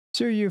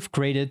So you've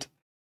created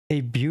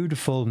a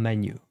beautiful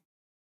menu,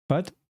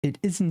 but it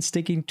isn't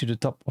sticking to the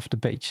top of the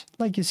page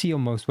like you see on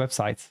most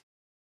websites.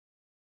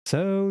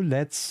 So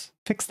let's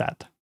fix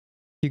that.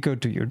 You go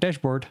to your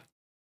dashboard.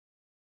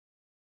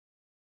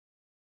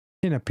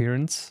 In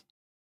Appearance,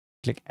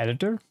 click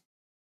Editor.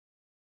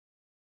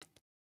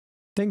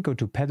 Then go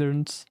to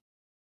Patterns.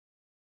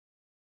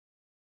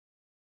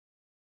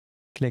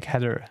 Click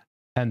Header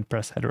and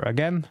press Header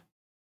again.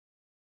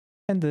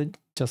 And then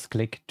just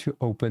click to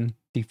open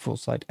the full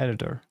site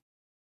editor.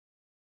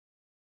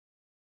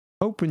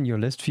 Open your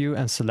list view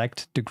and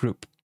select the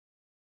group.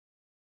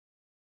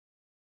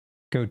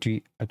 Go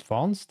to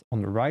Advanced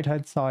on the right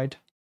hand side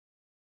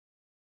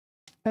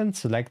and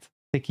select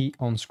Sticky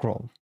on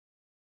Scroll.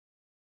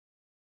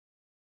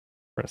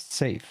 Press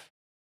Save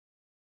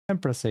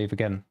and press Save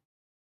again.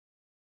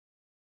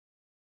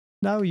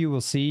 Now you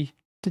will see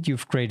that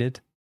you've created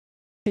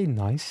a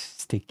nice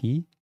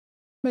sticky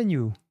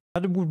menu.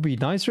 But it would be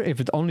nicer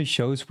if it only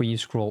shows when you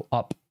scroll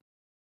up.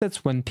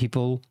 That's when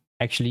people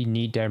actually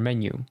need their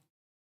menu.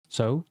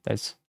 So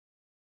let's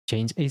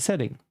change a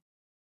setting.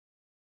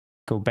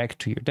 Go back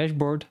to your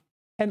dashboard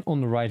and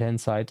on the right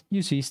hand side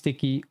you see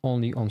sticky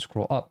only on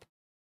scroll up.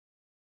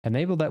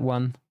 Enable that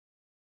one,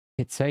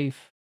 hit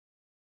save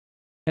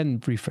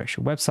and refresh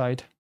your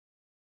website.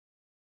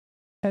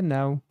 And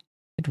now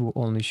it will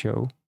only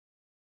show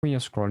when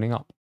you're scrolling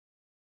up.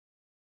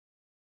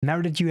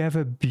 Now that you have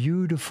a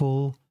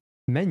beautiful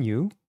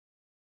menu,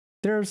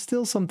 there are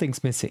still some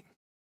things missing.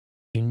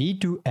 You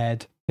need to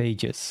add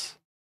pages.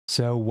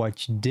 So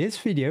watch this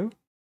video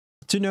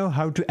to know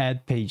how to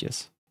add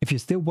pages. If you're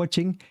still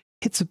watching,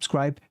 hit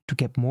subscribe to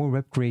get more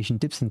web creation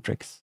tips and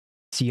tricks.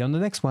 See you on the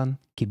next one.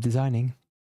 Keep designing.